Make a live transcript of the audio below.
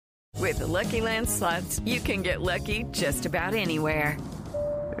With the Lucky Land Slots, you can get lucky just about anywhere.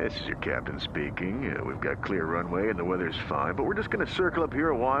 This is your captain speaking. We've got clear runway and the weather's fine, but we're just going to circle up here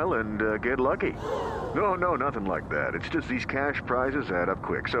a while and get lucky. No, nothing like that. It's just these cash prizes add up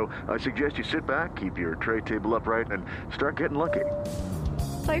quick. So I suggest you sit back, keep your tray table upright, and start getting lucky.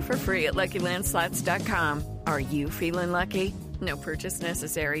 Play for free at LuckyLandSlots.com. Are you feeling lucky? No purchase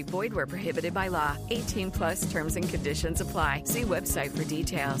necessary. Void where prohibited by law. 18 plus terms and conditions apply. See website for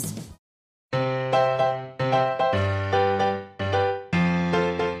details.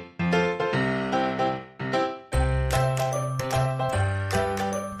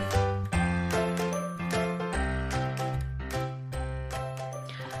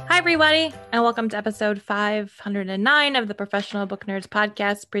 Hi, everybody, and welcome to episode 509 of the Professional Book Nerds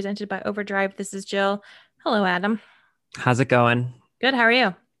podcast presented by Overdrive. This is Jill. Hello, Adam. How's it going? Good. How are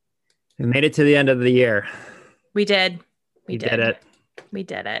you? We made it to the end of the year. We did. We did it. We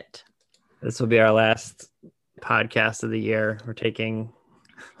did it. This will be our last podcast of the year. We're taking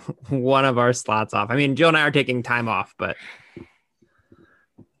one of our slots off. I mean, Jill and I are taking time off, but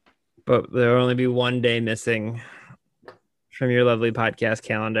there will only be one day missing from your lovely podcast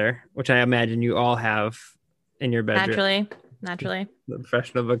calendar, which I imagine you all have in your bedroom. Naturally. The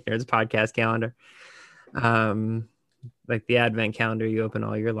Professional Book Nerds podcast calendar. Like the advent calendar you open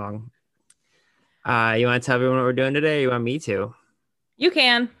all year long. You want to tell everyone what we're doing today? Or you want me to? You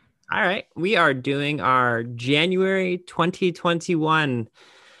can. All right. We are doing our January 2021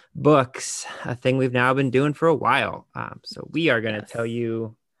 books, a thing we've now been doing for a while. So we are going to tell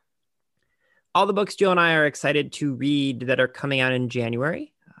you all the books Jill and I are excited to read that are coming out in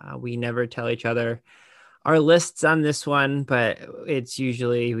January. We never tell each other our lists on this one, but it's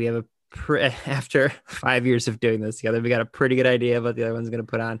usually we have after 5 years of doing this together, we got a pretty good idea of what the other one's going to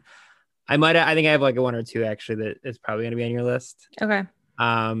put on. I think I have like a one or two actually that is probably going to be on your list. Okay.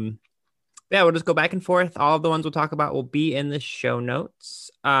 Yeah, we'll just go back and forth. All of the ones we'll talk about will be in the show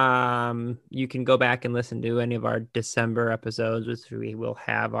notes. You can go back and listen to any of our December episodes, which we will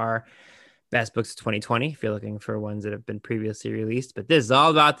have our best books of 2020 if you're looking for ones that have been previously released. But this is all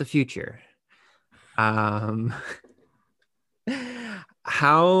about the future.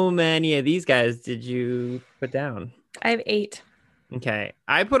 How many of these guys did you put down? I have 8. Okay.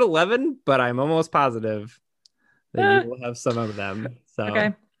 I put 11, but I'm almost positive that you will have some of them. So,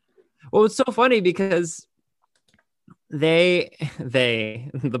 okay. Well, it's so funny because the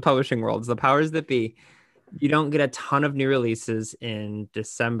publishing worlds, the powers that be, you don't get a ton of new releases in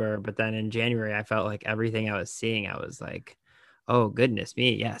December, but then in January, I felt like everything I was seeing, I was like, oh, goodness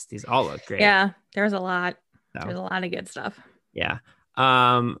me. Yes, these all look great. Yeah, there's a lot. So, there's a lot of good stuff. Yeah.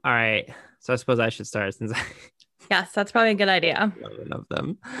 All right. So I suppose I should start since Yes, that's probably a good idea. 11 of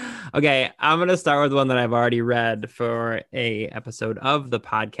them. Okay, I'm going to start with one that I've already read for a episode of the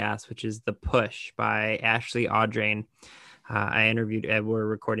podcast, which is The Push by Ashley Audrain. I interviewed, we're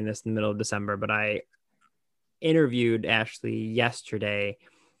recording this in the middle of December, but I interviewed Ashley yesterday.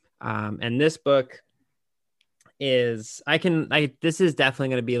 And this book is, this is definitely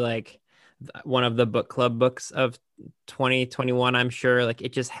going to be like one of the book club books of 2021. I'm sure like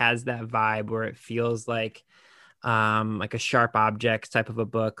it just has that vibe where it feels like a Sharp Objects type of a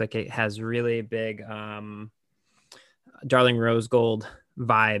book. Like it has really big Darling Rose Gold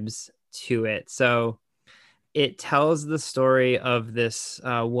vibes to it. So it tells the story of this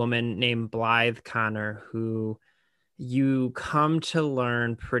woman named Blythe Connor, who you come to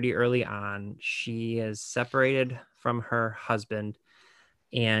learn pretty early on. She is separated from her husband,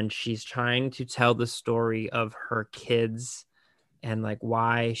 and she's trying to tell the story of her kids and like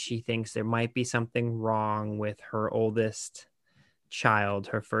why she thinks there might be something wrong with her oldest child,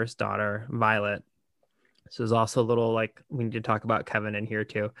 her first daughter, Violet. So there's also a little like, we need to talk about Kevin in here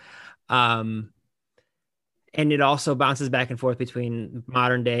too. And it also bounces back and forth between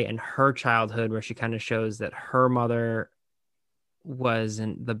modern day and her childhood, where she kind of shows that her mother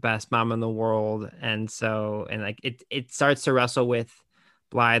wasn't the best mom in the world. And so, and like it starts to wrestle with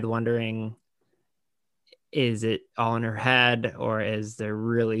Blythe wondering, is it all in her head, or is there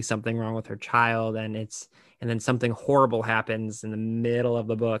really something wrong with her child? And then something horrible happens in the middle of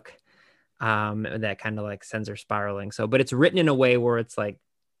the book that kind of like sends her spiraling. So, but it's written in a way where it's like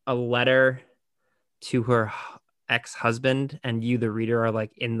a letter to her ex-husband, and you, the reader, are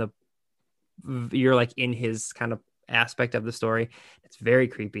like you're like in his kind of aspect of the story. It's very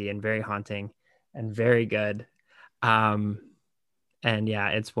creepy and very haunting and very good. And yeah,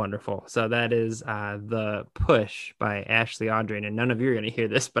 it's wonderful. So that is The Push by Ashley Audrain. And none of you are going to hear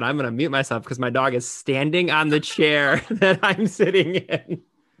this, but I'm going to mute myself because my dog is standing on the chair that I'm sitting in.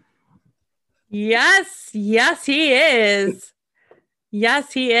 Yes, he is.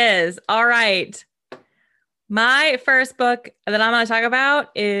 Yes, he is. All right. My first book that I'm going to talk about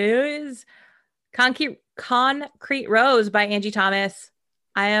is Concrete Rose by Angie Thomas.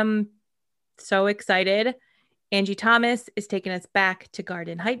 I am so excited. Angie Thomas is taking us back to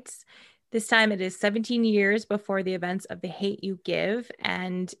Garden Heights. This time it is 17 years before the events of The Hate U Give,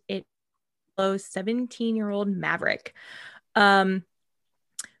 and it follows 17-year-old Maverick, who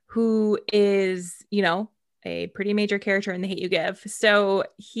is, a pretty major character in The Hate U Give. So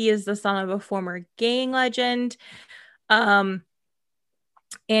he is the son of a former gang legend. And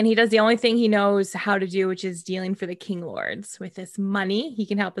he does the only thing he knows how to do, which is dealing for the King Lords. With this money, he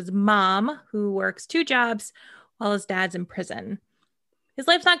can help his mom, who works 2 jobs while his dad's in prison. His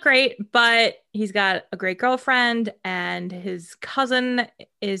life's not great, but he's got a great girlfriend, and his cousin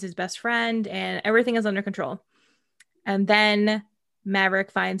is his best friend, and everything is under control. And then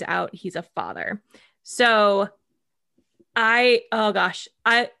Maverick finds out he's a father. So I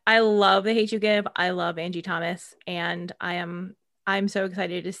love The Hate U Give. I love Angie Thomas, and I'm so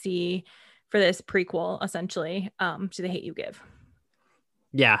excited to see for this prequel, essentially, to The Hate U Give.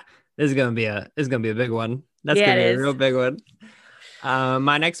 Yeah, this is gonna be a big one. That's Yeah, gonna be it a is. real big one.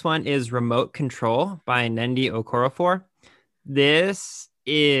 My next one is Remote Control by Nnendi Okorafor. This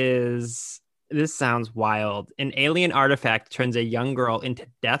sounds wild. An alien artifact turns a young girl into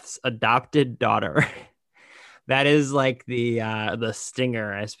Death's adopted daughter. That is like the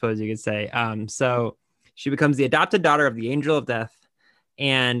stinger, I suppose you could say. So she becomes the adopted daughter of the Angel of Death,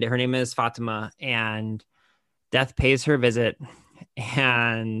 and her name is Fatima, and Death pays her a visit,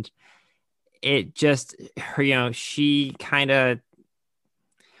 and it just her, she kind of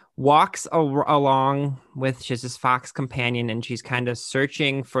walks along with, she's this fox companion, and she's kind of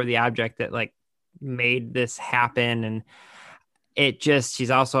searching for the object that like made this happen. And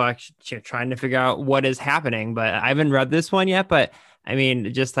she's also actually trying to figure out what is happening. But I haven't read this one yet, but I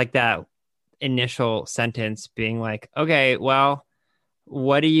mean, just like that initial sentence being like, okay, well,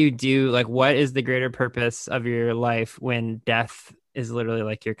 what do you do? Like, what is the greater purpose of your life when death is literally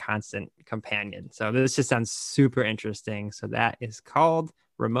like your constant companion? So this just sounds super interesting. So that is called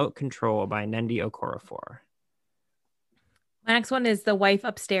Remote Control by Nnendi Okorafor. My next one is The Wife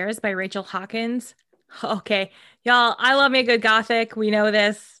Upstairs by Rachel Hawkins. Okay, y'all, I love me a good gothic. We know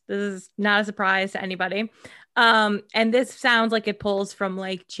this. This is not a surprise to anybody. And this sounds like it pulls from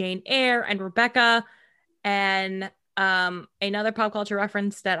like Jane Eyre and Rebecca, and another pop culture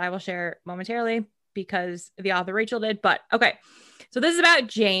reference that I will share momentarily because the author Rachel did. But okay, so this is about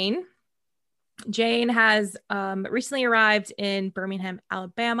Jane. Jane has recently arrived in Birmingham,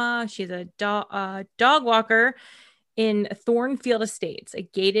 Alabama. She's a dog walker in Thornfield Estates, a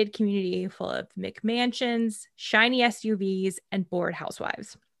gated community full of McMansions, shiny SUVs, and bored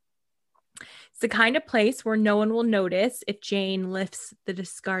housewives. It's the kind of place where no one will notice if Jane lifts the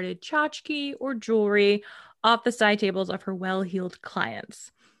discarded tchotchke or jewelry off the side tables of her well-heeled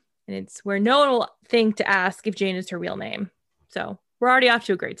clients. And it's where no one will think to ask if Jane is her real name. So we're already off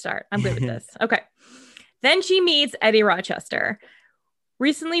to a great start. I'm good with this. Okay. Then she meets Eddie Rochester.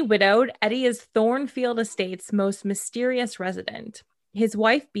 Recently widowed, Eddie is Thornfield Estates' most mysterious resident. His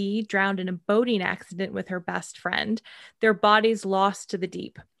wife, Bee, drowned in a boating accident with her best friend, their bodies lost to the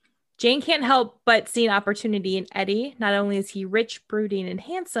deep. Jane can't help but see an opportunity in Eddie. Not only is he rich, brooding, and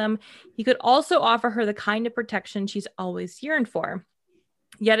handsome, he could also offer her the kind of protection she's always yearned for.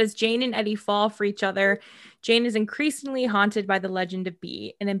 Yet as Jane and Eddie fall for each other, Jane is increasingly haunted by the legend of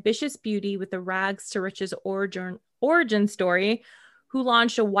Bee, an ambitious beauty with a rags to riches origin story who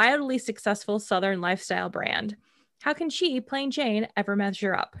launched a wildly successful Southern lifestyle brand. How can she, plain Jane, ever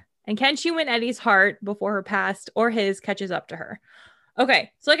measure up? And can she win Eddie's heart before her past or his catches up to her?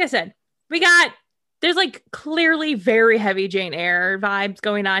 Okay, so like I said, there's like clearly very heavy Jane Eyre vibes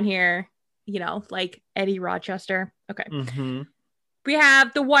going on here, like Eddie Rochester. Okay. Mm-hmm. We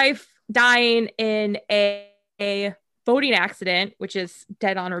have the wife dying in a boating accident, which is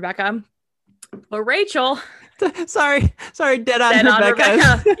dead on Rebecca. But Rachel... Sorry, dead on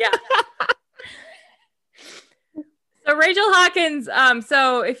Rebecca. Yeah. So Rachel Hawkins,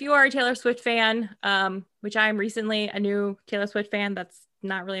 so if you are a Taylor Swift fan, which I am recently a new Taylor Swift fan, that's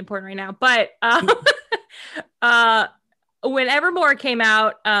not really important right now, but when Evermore came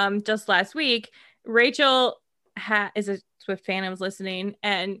out just last week, Rachel is a Swift fan and was listening,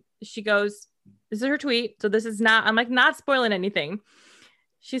 and she goes, this is her tweet, so this is not, I'm like not spoiling anything.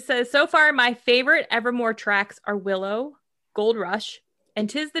 She says, so far, my favorite Evermore tracks are Willow, Gold Rush, and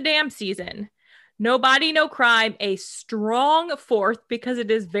 'Tis the Damn Season. No Body, No Crime, a strong fourth because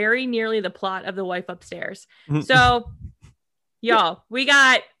it is very nearly the plot of The Wife Upstairs. So, y'all, we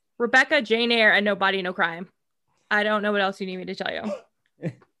got Rebecca, Jane Eyre, and No Body, No Crime. I don't know what else you need me to tell you.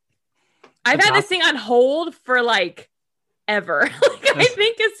 I've had this thing on hold for like ever. Like I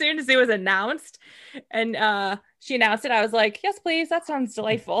think as soon as it was announced and she announced it, I was like, yes, please. That sounds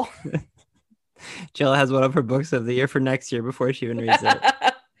delightful. Jill has one of her books of the year for next year before she even reads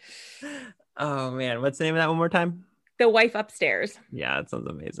it. Oh man, what's the name of that one more time? The Wife Upstairs. Yeah, that sounds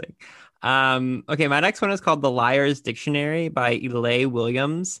amazing. Okay, my next one is called The Liar's Dictionary by Elaine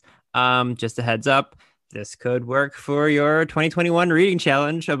Williams. Just a heads up, this could work for your 2021 reading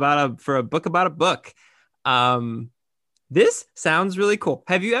challenge for a book about a book. This sounds really cool.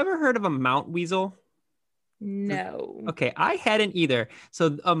 Have you ever heard of a mount weasel? No. Okay, I hadn't either.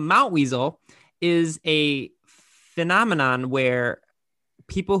 So a mount weasel is a phenomenon where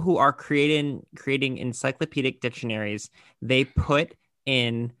people who are creating encyclopedic dictionaries, they put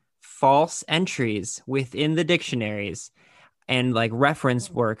in false entries within the dictionaries and like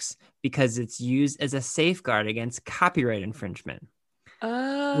reference works because it's used as a safeguard against copyright infringement,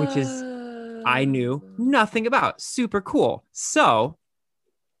 which is I knew nothing about. Super cool. So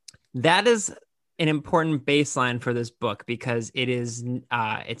that is an important baseline for this book because it is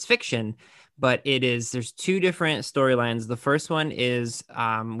it's fiction, but there's two different storylines. The first one is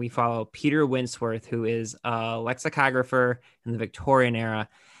we follow Peter Winsworth, who is a lexicographer in the Victorian era,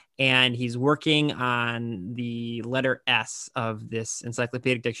 and he's working on the letter S of this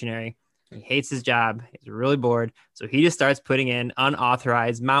encyclopedic dictionary. He hates his job. He's really bored. So he just starts putting in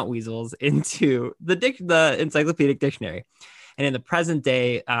unauthorized mount weasels into the encyclopedic dictionary. And in the present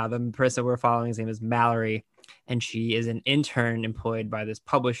day, the person we're following, his name is Mallory, and she is an intern employed by this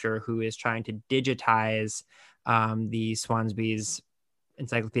publisher who is trying to digitize the Swansby's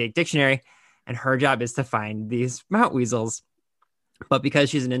encyclopedic dictionary. And her job is to find these mount weasels. But because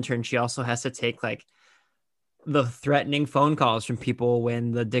she's an intern, she also has to take like the threatening phone calls from people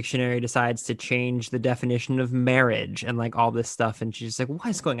when the dictionary decides to change the definition of marriage and like all this stuff. And she's like, what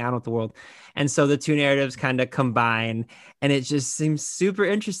is going on with the world? And so the two narratives kind of combine, and it just seems super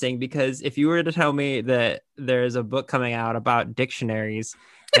interesting because if you were to tell me that there's a book coming out about dictionaries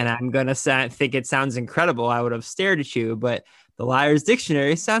and I'm going to think it sounds incredible, I would have stared at you. But The Liar's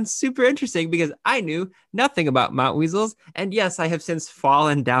Dictionary sounds super interesting because I knew nothing about mount weasels. And yes, I have since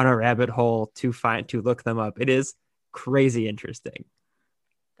fallen down a rabbit hole to look them up. It is crazy interesting.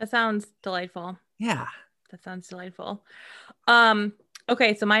 That sounds delightful. Yeah. That sounds delightful.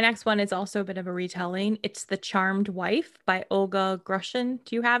 Okay, so my next one is also a bit of a retelling. It's The Charmed Wife by Olga Grushin.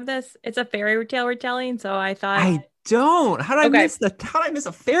 Do you have this? It's a fairy tale retelling, so I thought I don't. How did I miss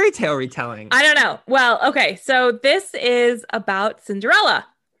a fairy tale retelling? I don't know. Well, okay, so this is about Cinderella.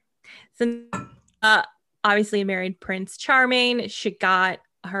 Obviously married Prince Charming. She got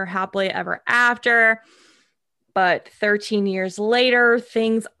her happily ever after. But 13 years later,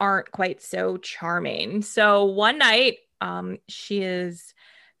 things aren't quite so charming. So one night, she is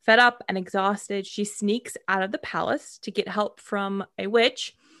fed up and exhausted. She sneaks out of the palace to get help from a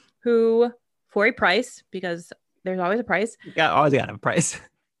witch who, for a price, because there's always a price. Always got a price.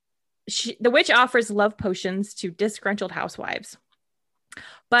 The witch offers love potions to disgruntled housewives.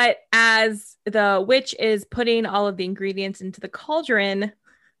 But as the witch is putting all of the ingredients into the cauldron,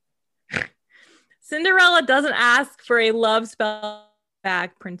 Cinderella doesn't ask for a love spell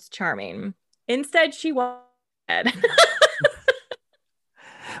back Prince Charming. Instead, she wants dead.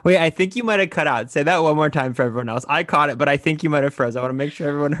 Wait, I think you might have cut out. Say that one more time for everyone else. I caught it, but I think you might have froze. I want to make sure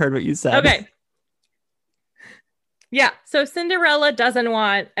everyone heard what you said. Okay. Yeah, so Cinderella doesn't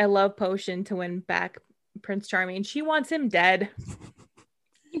want a love potion to win back Prince Charming. She wants him dead.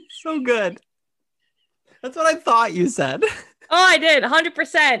 So good. That's what I thought you said. Oh, I did.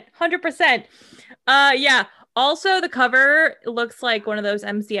 100%. 100%. Yeah. Also, the cover looks like one of those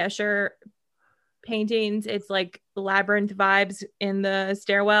MC Escher paintings. It's like labyrinth vibes in the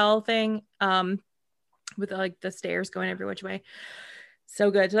stairwell thing, with like the stairs going every which way.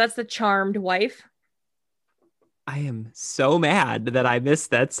 So good. So that's The Charmed Wife. I am so mad that I missed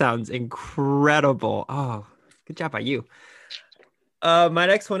that. Sounds incredible. Oh, good job by you. My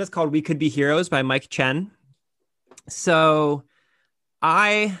next one is called We Could Be Heroes by Mike Chen. So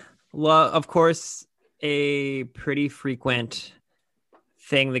I love, of course, a pretty frequent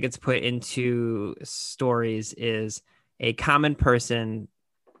thing that gets put into stories is a common person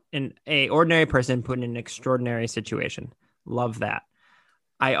and a ordinary person put in an extraordinary situation. Love that.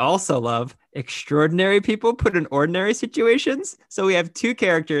 I also love extraordinary people put in ordinary situations. So we have two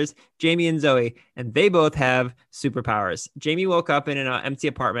characters, Jamie and Zoe, and they both have superpowers. Jamie woke up in an empty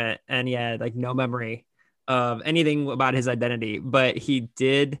apartment and he had like no memory of anything about his identity, but he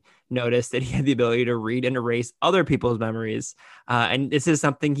did notice that he had the ability to read and erase other people's memories. And this is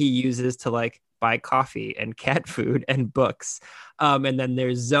something he uses to like buy coffee and cat food and books. And then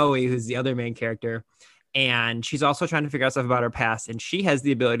there's Zoe, who's the other main character. And she's also trying to figure out stuff about her past. And she has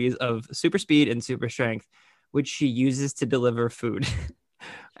the abilities of super speed and super strength, which she uses to deliver food. Sure.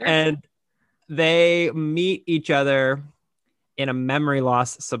 And they meet each other in a memory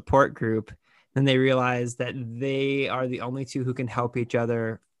loss support group. And they realize that they are the only two who can help each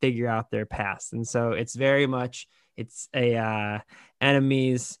other figure out their past. And so it's very much, it's a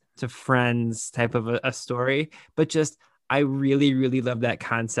enemies to friends type of a story. But just, I really, really love that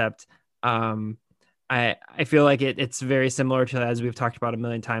concept. I feel like it's very similar to, as we've talked about a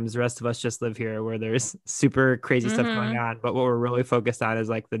million times, the rest of us just live here, where there's super crazy stuff going on, but what we're really focused on is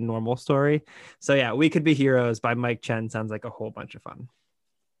like the normal story. So yeah, We Could Be Heroes by Mike Chen sounds like a whole bunch of fun.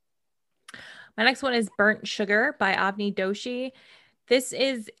 My next one is Burnt Sugar by Avni Doshi. This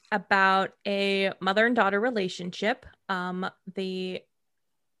is about a mother and daughter relationship. The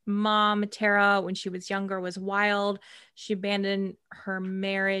mom, Tara, when she was younger, was wild. She abandoned her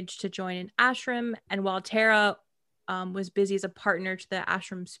marriage to join an ashram. And while Tara was busy as a partner to the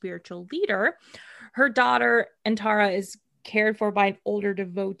ashram spiritual leader, her daughter, Antara, is cared for by an older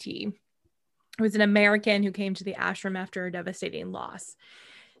devotee who is an American who came to the ashram after a devastating loss.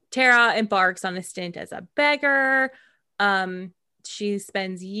 Tara embarks on a stint as a beggar. She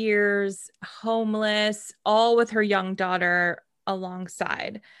spends years homeless, all with her young daughter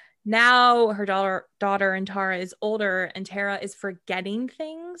alongside. Now her daughter Antara is older, and Tara is forgetting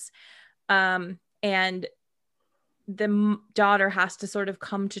things. And the daughter has to sort of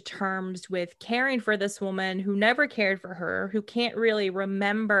come to terms with caring for this woman who never cared for her, who can't really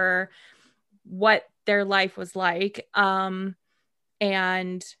remember what their life was like.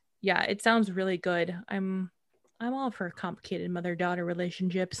 And yeah, it sounds really good. I'm all for complicated mother-daughter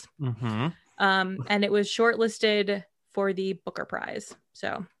relationships. Mm-hmm. And it was shortlisted for the Booker Prize.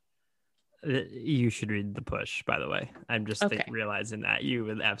 So you should read The Push, by the way. I'm just realizing that you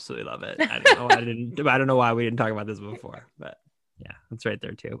would absolutely love it. I don't know why we didn't talk about this before, but yeah, it's right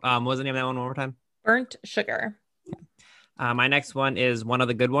there too. What was the name of that one more time? Burnt Sugar. My next one is One of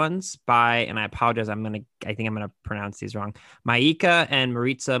the Good Ones by, and I apologize, I think I'm gonna pronounce these wrong, Maika and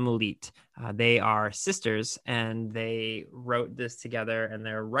Maritza Mulit. They are sisters, and they wrote this together, and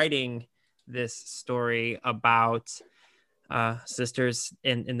they're writing this story about sisters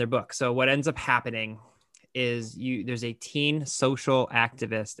in their book. So what ends up happening is there's a teen social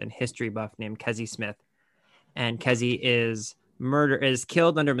activist and history buff named Kezzy Smith, and Kezzy is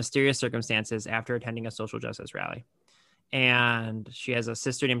killed under mysterious circumstances after attending a social justice rally. And she has a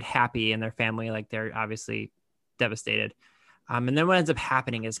sister named Happy, and their family, like, they're obviously devastated. And then what ends up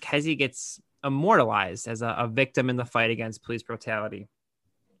happening is Kezzy gets immortalized as a victim in the fight against police brutality.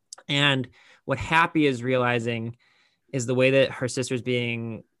 And what Happy is realizing is the way that her sister's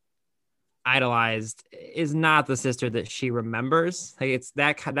being idolized is not the sister that she remembers. Like, it's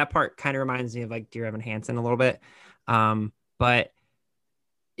that part kind of reminds me of like Dear Evan Hansen a little bit. But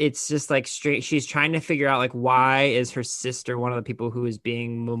it's just like she's trying to figure out, like, why is her sister one of the people who is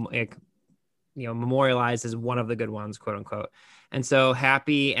being memorialized as one of the good ones, quote unquote. And so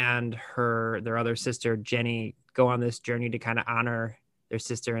Happy and their other sister Jenny go on this journey to kind of honor their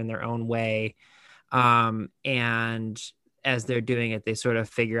sister in their own way. And as they're doing it, they sort of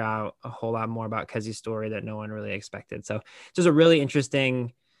figure out a whole lot more about Kezzy's story that no one really expected. So it's just a really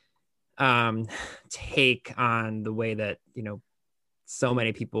interesting take on the way that, so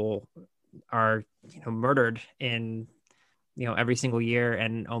many people are, murdered in, every single year,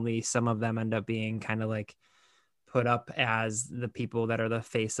 and only some of them end up being kind of like put up as the people that are the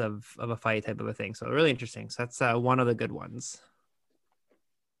face of a fight type of a thing. So really interesting. So that's one of the good ones.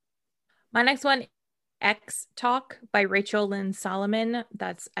 My next one, X Talk by Rachel Lynn Solomon.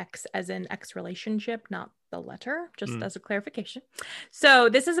 That's X as in X relationship, not the letter, just as a clarification. So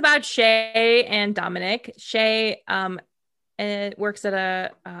this is about Shay and Dominic. Shay works at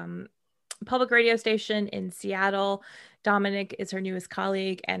a public radio station in Seattle. Dominic is her newest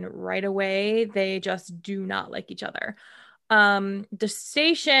colleague, and right away they just do not like each other. The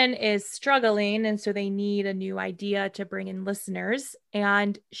station is struggling, and so they need a new idea to bring in listeners.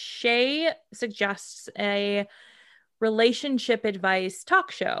 And Shay suggests a relationship advice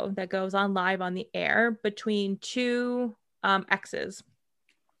talk show that goes on live on the air between two exes.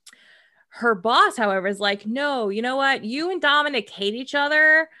 Her boss, however, is like, no, you know what? You and Dominic hate each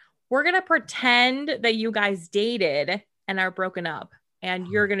other. We're going to pretend that you guys dated and are broken up, and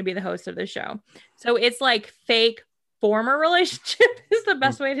you're going to be the host of the show. So it's like fake former relationship is the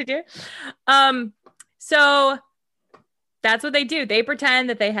best way to do it. So That's what they do. They pretend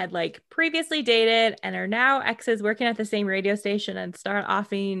that they had like previously dated and are now exes working at the same radio station and start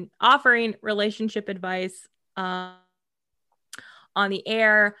offering relationship advice on the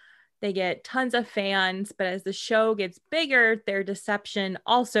air. They get tons of fans, but as the show gets bigger, their deception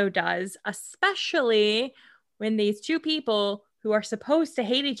also does, especially when these two people who are supposed to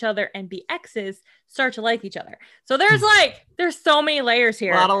hate each other and be exes start to like each other. So there's so many layers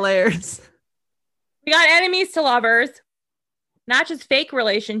here. A lot of layers. We got enemies to lovers, not just fake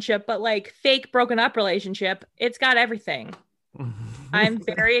relationship, but like fake broken up relationship. It's got everything. I'm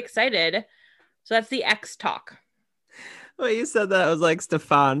very excited. So that's the X talk. Well, you said that, I was like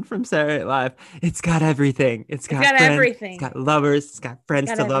Stefan from Saturday Night Live. It's got everything. It's got friends, everything. It's got lovers. It's got friends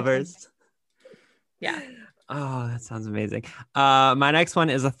to everything. lovers. Yeah. Oh, that sounds amazing. My next one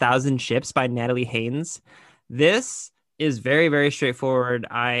is 1,000 Ships by Natalie Haynes. This is very, very straightforward.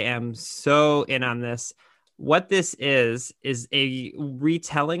 I am so in on this. What this is a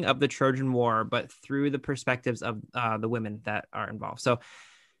retelling of the Trojan War, but through the perspectives of the women that are involved. So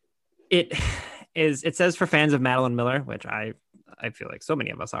it says for fans of Madeline Miller, which I feel like so many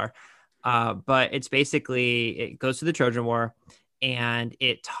of us are. But it's basically, it goes to the Trojan War and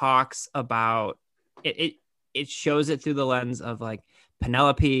it talks about it shows it through the lens of like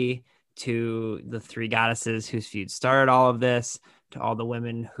Penelope, to the three goddesses whose feud started all of this, to all the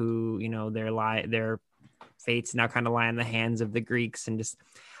women who, you know, their fates now kind of lie in the hands of the Greeks. And just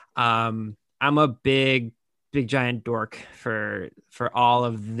I'm a big giant dork for all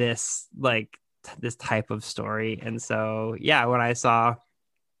of this, like this type of story. And so yeah, when I saw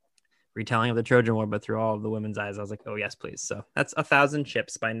retelling of the Trojan War but through all of the women's eyes, I was like, oh yes, please. So that's 1,000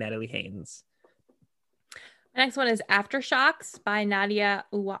 Ships by Natalie Haynes. The next one is Aftershocks by Nadia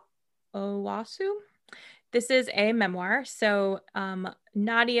Owasu. This is a memoir. So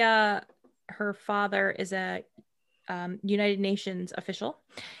Nadia, her father is a United Nations official.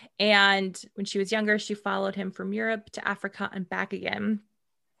 And when she was younger, she followed him from Europe to Africa and back again.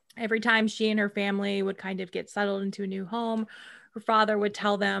 Every time she and her family would kind of get settled into a new home, her father would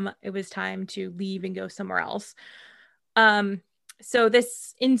tell them it was time to leave and go somewhere else. So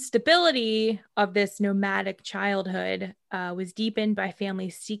this instability of this nomadic childhood was deepened by family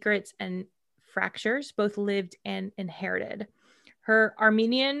secrets and fractures, both lived and inherited. Her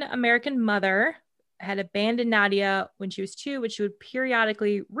Armenian American mother had abandoned Nadia when she was 2, which she would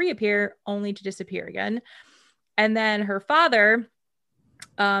periodically reappear only to disappear again. And then her father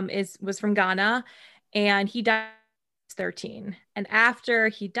was from Ghana, and he died at 13. And after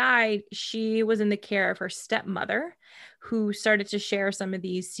he died, she was in the care of her stepmother, who started to share some of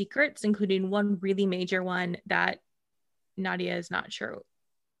these secrets, including one really major one that Nadia is not sure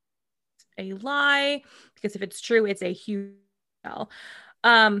a lie, because if it's true, it's a huge tell.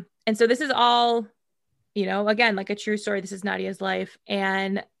 And so this is all, you know, again, like a true story. This is Nadia's life,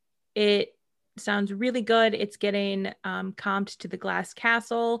 and it sounds really good. It's getting comped to the Glass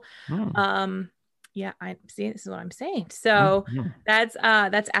Castle. Yeah, I see. This is what I'm saying. So that's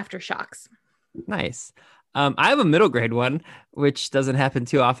Aftershocks. Nice. I have a middle grade one, which doesn't happen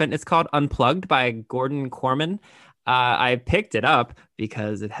too often. It's called Unplugged by Gordon Corman. I picked it up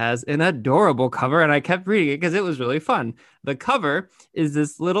because it has an adorable cover, and I kept reading it because it was really fun. The cover is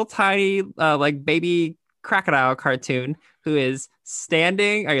this little tiny, like baby crocodile cartoon who is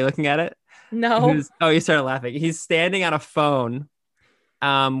standing. Are you looking at it? No. You started laughing. He's standing on a phone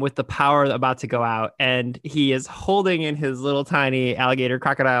with the power about to go out, and he is holding in his little tiny alligator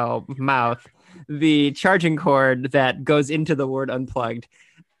crocodile mouth the charging cord that goes into the word unplugged.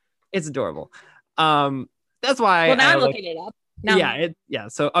 It's adorable. That's why. Well, now I'm looking it up. Yeah.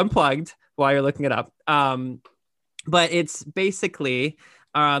 So Unplugged while you're looking it up. But it's basically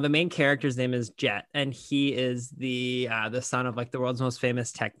the main character's name is Jet, and he is the son of like the world's most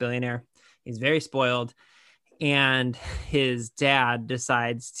famous tech billionaire. He's very spoiled. And his dad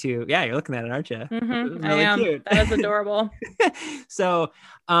decides to, you're looking at it, aren't you? Mm-hmm. Really I am. cute. That is adorable. So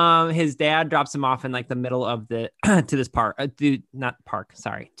his dad drops him off in like the middle of to this park, to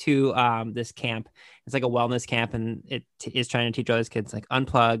this camp. It's like a wellness camp, and it is trying to teach all these kids like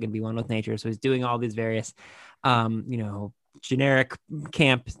unplug and be one with nature. So he's doing all these various, generic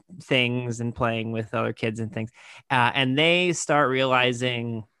camp things and playing with other kids and things. And they start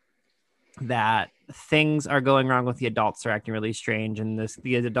realizing that things are going wrong with the adults. Are acting really strange, and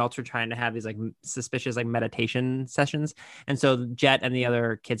the adults are trying to have these like suspicious like meditation sessions, and so Jet and the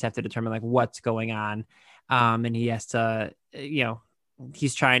other kids have to determine like what's going on, and he has to,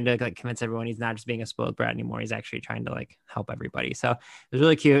 he's trying to like convince everyone he's not just being a spoiled brat anymore. He's actually trying to like help everybody. So it was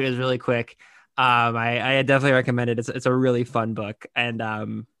really cute. It was really quick. I definitely recommend it. It's a really fun book, and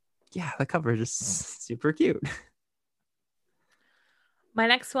the cover is just super cute. My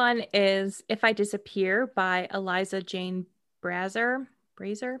next one is If I Disappear by Eliza Jane Brazer.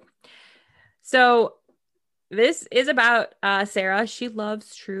 So this is about Sarah. She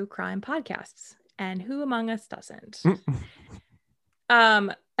loves true crime podcasts, and who among us doesn't?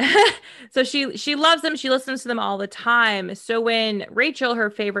 um, so she loves them. She listens to them all the time. So when Rachel, her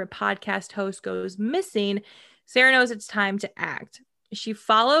favorite podcast host, goes missing, Sarah knows it's time to act. She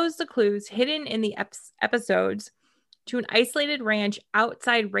follows the clues hidden in the episodes to an isolated ranch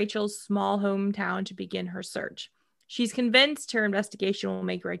outside Rachel's small hometown to begin her search. She's convinced her investigation will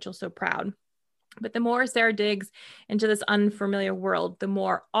make Rachel so proud. But the more Sarah digs into this unfamiliar world, the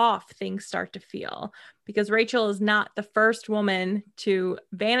more off things start to feel, because Rachel is not the first woman to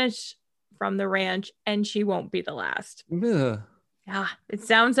vanish from the ranch, and she won't be the last. Ugh. Yeah, it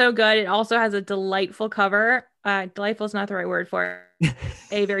sounds so good. It also has a delightful cover. Delightful is not the right word for it.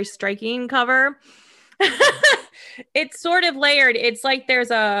 A very striking cover. It's sort of layered. It's like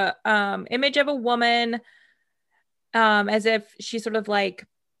there's a image of a woman, as if she's sort of like,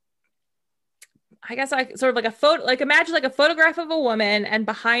 I guess like sort of like a photo, like imagine like a photograph of a woman, and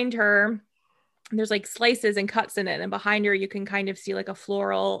behind her there's like slices and cuts in it, and behind her you can kind of see like a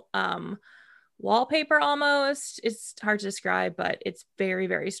floral wallpaper almost. It's hard to describe, but it's very,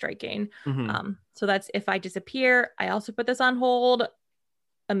 very striking. So that's If I Disappear. I also put this on hold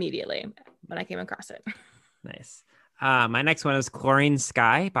immediately when I came across it. Nice. My next one is Chlorine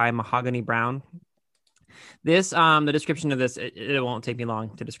Sky by Mahogany Brown. This, the description of this, it won't take me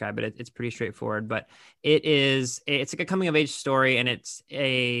long to describe it. It's pretty straightforward, but it's like a coming of age story, and it's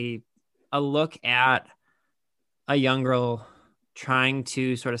a look at a young girl trying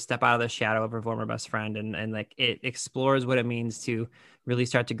to sort of step out of the shadow of her former best friend, and like it explores what it means to really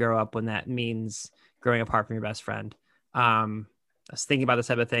start to grow up when that means growing apart from your best friend. I was thinking about this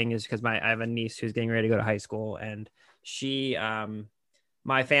type of thing is because I have a niece who's getting ready to go to high school, and she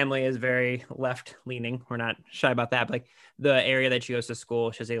my family is very left leaning. We're not shy about that. But like the area that she goes to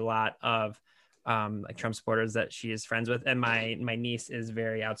school, she has a lot of like Trump supporters that she is friends with. And my niece is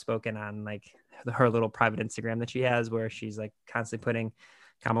very outspoken on like her little private Instagram that she has, where she's like constantly putting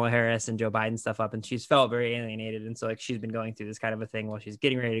Kamala Harris and Joe Biden stuff up. And she's felt very alienated. And so like she's been going through this kind of a thing while she's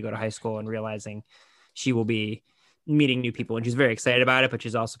getting ready to go to high school and realizing she will be meeting new people. And she's very excited about it, but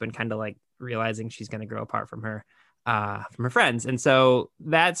she's also been kind of like realizing she's going to grow apart from her friends. And so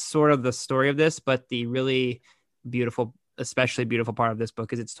that's sort of the story of this, but the really beautiful, especially beautiful part of this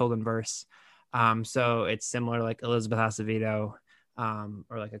book is it's told in verse. So it's similar like Elizabeth Acevedo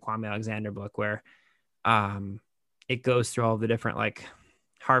or like a Kwame Alexander book where it goes through all the different like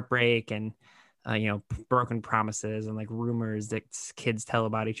heartbreak and broken promises and like rumors that kids tell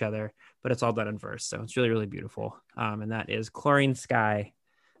about each other, but it's all done in verse. So it's really, really beautiful. And that is Chlorine Sky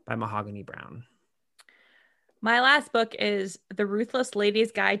by Mahogany Brown. My last book is The Ruthless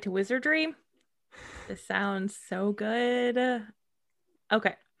Lady's Guide to Wizardry. This sounds so good.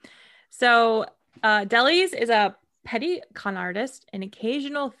 Okay. So Delis is a petty con artist, an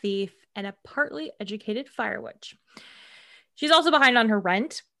occasional thief, and a partly educated fire witch. She's also behind on her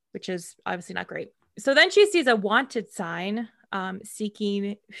rent, which is obviously not great. So then she sees a wanted sign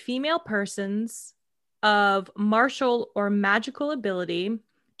seeking female persons of martial or magical ability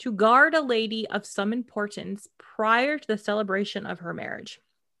to guard a lady of some importance prior to the celebration of her marriage.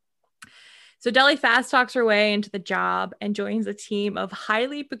 So Deli fast talks her way into the job and joins a team of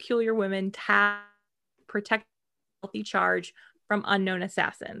highly peculiar women tasked to protect the wealthy charge from unknown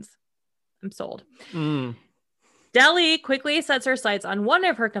assassins. I'm sold. Deli quickly sets her sights on one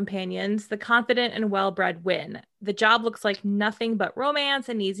of her companions, the confident and well-bred Wynn. The job looks like nothing but romance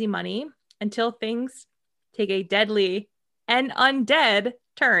and easy money until things take a deadly and undead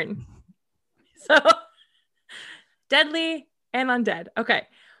turn. So deadly and undead. Okay.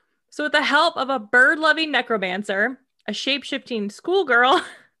 So with the help of a bird-loving necromancer, a shape-shifting schoolgirl,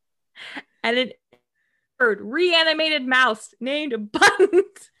 and an reanimated mouse named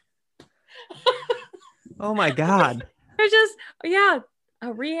Buttons. Oh my God. There's just,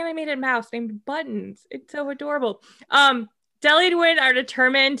 a reanimated mouse named Buttons. It's so adorable. Deli and Wynn are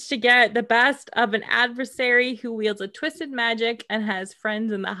determined to get the best of an adversary who wields a twisted magic and has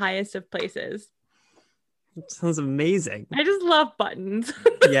friends in the highest of places. That sounds amazing. I just love Buttons.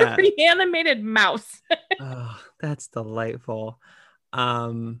 Yeah. Reanimated mouse. Oh, that's delightful.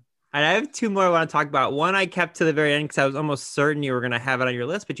 And I have two more I want to talk about. One I kept to the very end because I was almost certain you were going to have it on your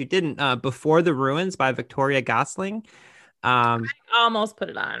list, but you didn't. Before the Ruins by Victoria Gosling. I almost put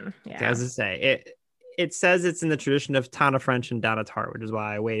it on. Yeah. I was going to say, it says it's in the tradition of Tana French and Donna Tartt, which is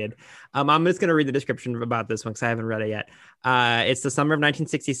why I waited. I'm just going to read the description about this one because I haven't read it yet. It's the summer of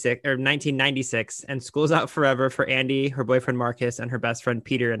 1966 or 1996, and school's out forever for Andy, her boyfriend Marcus, and her best friend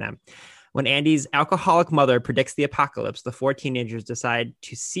Peter and them. When Andy's alcoholic mother predicts the apocalypse, the four teenagers decide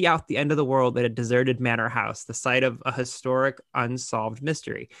to see out the end of the world at a deserted manor house, the site of a historic unsolved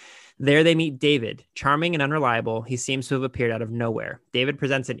mystery. There they meet David. Charming and unreliable, he seems to have appeared out of nowhere. David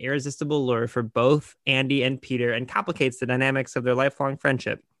presents an irresistible lure for both Andy and Peter and complicates the dynamics of their lifelong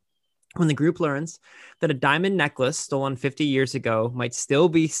friendship. When the group learns that a diamond necklace stolen 50 years ago might still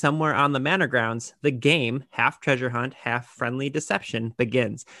be somewhere on the manor grounds, the game, half treasure hunt, half friendly deception,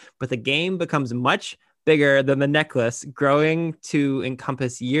 begins. But the game becomes much bigger than the necklace, growing to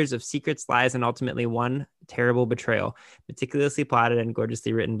encompass years of secrets, lies, and ultimately one terrible betrayal. Meticulously plotted and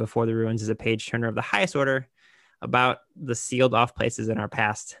gorgeously written, Before the Ruins is a page-turner of the highest order about the sealed-off places in our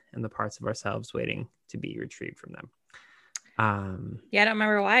past and the parts of ourselves waiting to be retrieved from them. Yeah, I don't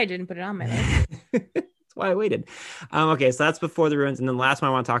remember why I didn't put it on my list. That's why I waited. Okay, so that's Before the Ruins. And then the last one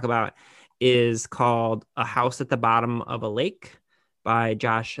I want to talk about is called A House at the Bottom of a Lake by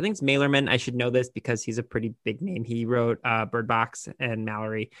Josh, I think it's Malerman. I should know this because he's a pretty big name. He wrote Bird Box and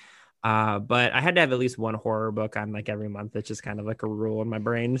Mallory. But I had to have at least one horror book on like every month. It's just kind of like a rule in my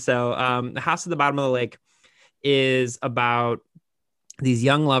brain. So The House at the Bottom of the Lake is about these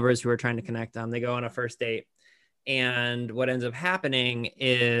young lovers who are trying to connect. They go on a first date. And what ends up happening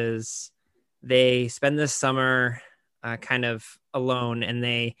is they spend this summer kind of alone, and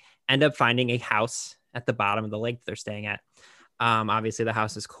they end up finding a house at the bottom of the lake that they're staying at. Obviously, the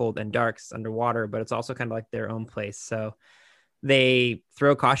house is cold and dark, it's underwater, but it's also kind of like their own place. So they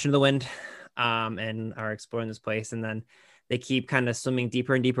throw caution to the wind and are exploring this place. And then they keep kind of swimming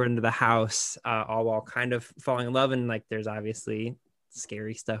deeper and deeper into the house, all while kind of falling in love. And like there's obviously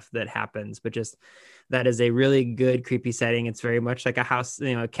scary stuff that happens, but just that is a really good creepy setting. It's very much like a house,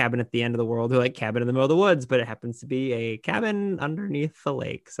 a cabin at the end of the world, or like cabin in the middle of the woods, but it happens to be a cabin underneath the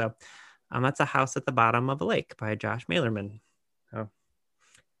lake. So that's A House at the Bottom of a Lake by Josh Malerman. So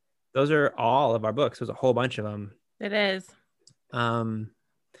those are all of our books. There's a whole bunch of them. It is. So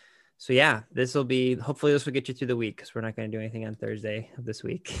yeah, hopefully this will get you through the week, because we're not going to do anything on Thursday of this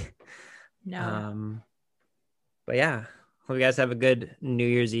week. No. But yeah, hope you guys have a good New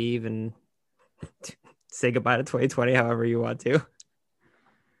Year's Eve and say goodbye to 2020 however you want to. I'm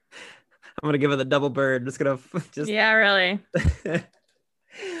going to give it the double bird. Yeah, really.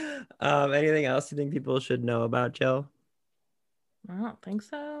 Anything else you think people should know about, Jill? I don't think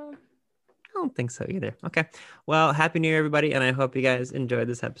so. I don't think so either. Okay. Well, Happy New Year, everybody. And I hope you guys enjoyed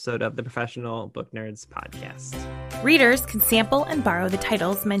this episode of the Professional Book Nerds podcast. Readers can sample and borrow the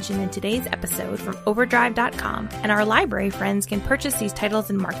titles mentioned in today's episode from Overdrive.com, and our library friends can purchase these titles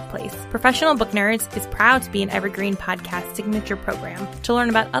in Marketplace. Professional Book Nerds is proud to be an Evergreen Podcast signature program. To learn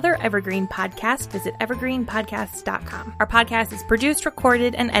about other Evergreen podcasts, visit evergreenpodcasts.com. Our podcast is produced,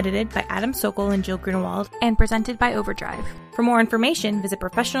 recorded, and edited by Adam Sokol and Jill Grunewald, and presented by Overdrive. For more information, visit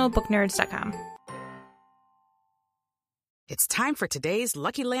professionalbooknerds.com. It's time for today's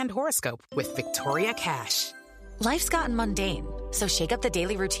Lucky Land horoscope with Victoria Cash. Life's gotten mundane, so shake up the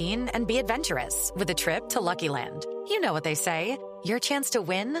daily routine and be adventurous with a trip to Lucky Land. You know what they say, your chance to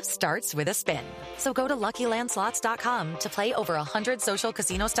win starts with a spin. So go to LuckyLandSlots.com to play over 100 social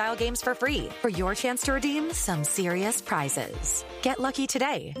casino-style games for free for your chance to redeem some serious prizes. Get lucky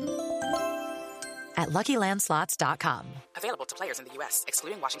today at LuckyLandSlots.com. Available to players in the U.S.,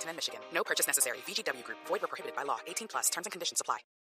 excluding Washington and Michigan. No purchase necessary. VGW Group. Void where prohibited by law. 18+. Terms and conditions apply.